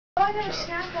I gotta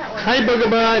snap that one. Hi, Booger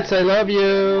Butts. I love you.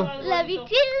 Love you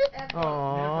too.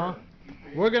 Aww.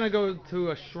 We're gonna go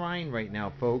to a shrine right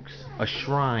now, folks. A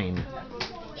shrine.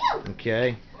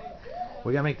 Okay.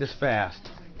 We gotta make this fast.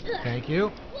 Thank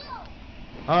you.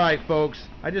 Alright, folks.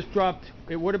 I just dropped,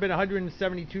 it would have been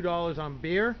 $172 on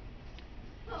beer,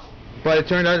 but it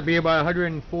turned out to be about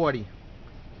 $140.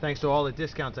 Thanks to all the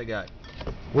discounts I got.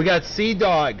 We got Sea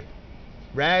Dog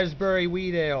Raspberry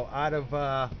Wheat Ale out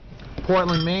of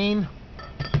Portland, Maine.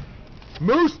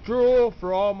 Moose Drool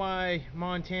for all my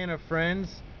Montana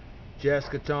friends.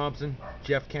 Jessica Thompson,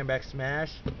 Jeff Kembeck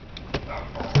Smash.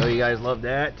 So you guys love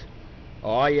that.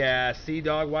 Oh yeah, Sea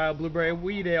Dog Wild Blueberry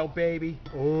Wheat Ale, baby.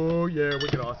 Oh yeah,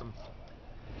 wicked awesome.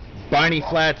 Barney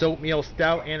Flats Oatmeal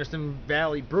Stout, Anderson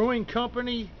Valley Brewing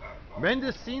Company,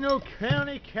 Mendocino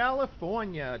County,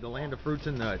 California, the land of fruits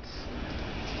and nuts.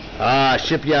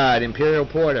 Shipyard Imperial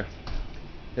Porter.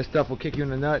 This stuff will kick you in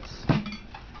the nuts,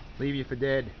 leave you for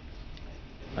dead.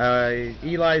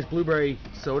 Eli's Blueberry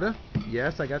Soda.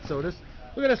 Yes, I got sodas.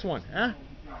 Look at this one, huh?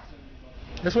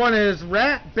 This one is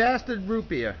Rat Bastard Root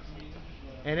Beer.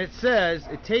 And it says,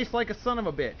 it tastes like a son of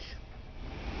a bitch.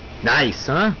 Nice,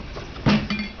 huh?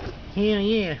 Hell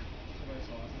yeah.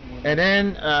 And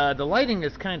then, the lighting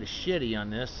is kind of shitty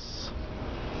on this.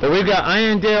 But we've got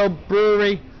Irondale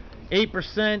Brewery,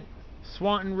 8%,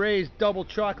 Swanton Ray's Double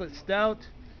Chocolate Stout.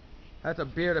 That's a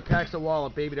beer that packs a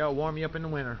wallet, baby. That'll warm you up in the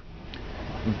winter.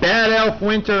 Bad Elf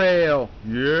Winter Ale.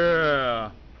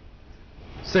 Yeah.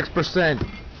 6%.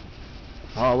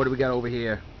 Oh, what do we got over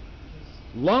here?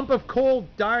 Lump of Cold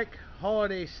Dark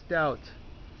Holiday Stout.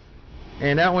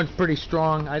 And that one's pretty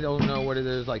strong. I don't know what it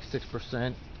is, like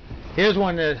 6%. Here's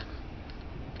one that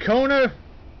Kona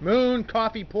Moon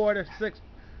Coffee Porter, 6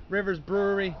 Rivers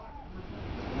Brewery.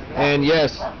 And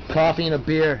yes, coffee and a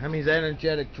beer. That means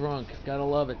energetic drunk. Gotta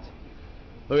love it.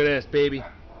 Look at this, baby.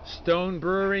 Stone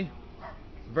Brewery,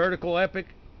 Vertical Epic.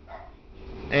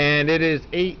 And it is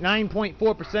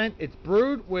 9.4%. It's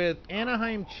brewed with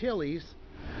Anaheim chilies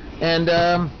and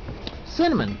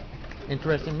cinnamon.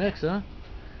 Interesting mix, huh?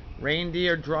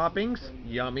 Reindeer droppings.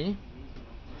 Yummy.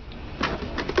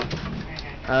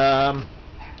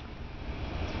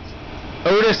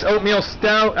 Otis Oatmeal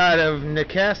Stout out of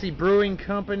Nicassy Brewing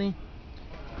Company.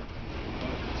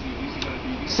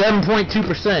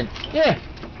 7.2%. Yeah.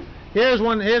 Here's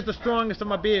the strongest of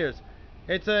my beers.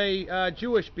 It's a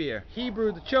Jewish beer.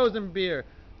 Hebrew, the chosen beer.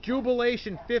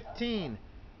 Jubilation 15.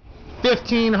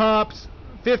 15 hops,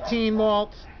 15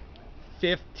 malts,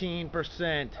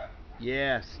 15%.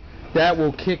 Yes. That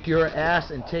will kick your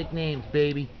ass and take names,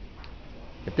 baby.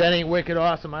 If that ain't wicked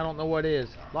awesome, I don't know what is.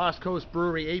 Lost Coast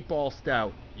Brewery 8-Ball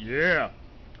Stout. Yeah.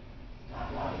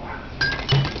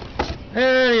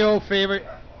 And the old favorite,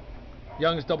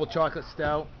 Young's Double Chocolate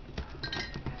Stout.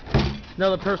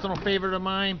 Another personal favorite of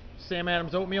mine, Sam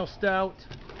Adams Oatmeal Stout.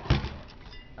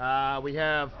 We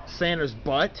have Santa's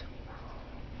Butt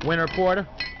Winter Porter.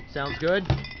 Sounds good.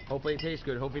 Hopefully it tastes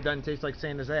good. Hopefully it doesn't taste like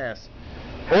Santa's ass.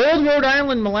 Old Rhode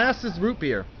Island Molasses Root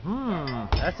Beer.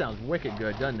 That sounds wicked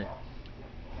good, doesn't it?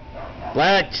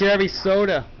 Black Cherry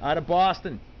Soda out of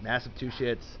Boston. Massive 2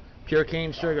 shits. Pure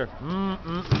cane sugar.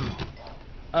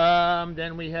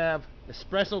 Then we have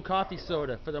Espresso Coffee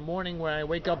Soda for the morning when I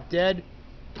wake up dead.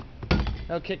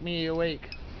 That'll kick me awake.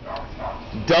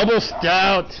 Double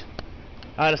Stout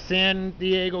out of San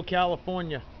Diego,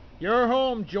 California. Your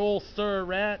home, Joel Sir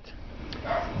Rat.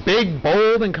 Big,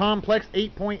 bold, and complex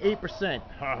 8.8%.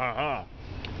 Ha ha ha.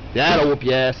 That'll whoop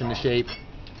your ass into shape.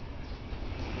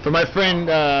 For my friend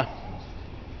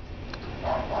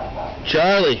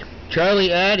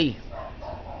Charlie Addy,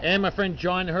 and my friend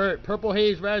John Hurt, Purple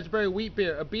Haze Raspberry Wheat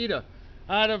Beer, Abita,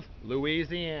 out of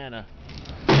Louisiana.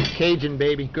 Cajun,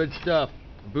 baby, good stuff.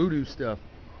 Voodoo stuff.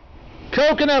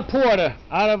 Coconut Porter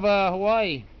out of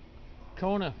Hawaii.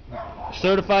 Kona,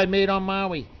 certified made on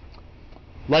Maui.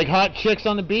 Like hot chicks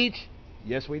on the beach?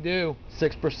 Yes, we do.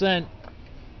 6%.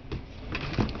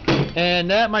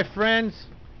 And that, my friends,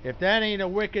 if that ain't a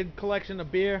wicked collection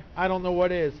of beer, I don't know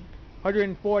what is.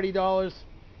 $140.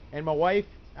 And my wife,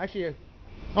 actually,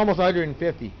 almost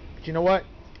 $150. But you know what?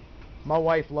 My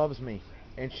wife loves me,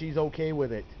 and she's okay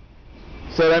with it.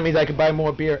 So that means I can buy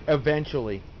more beer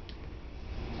eventually.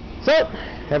 So,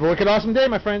 have a wicked awesome day,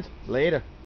 my friends. Later.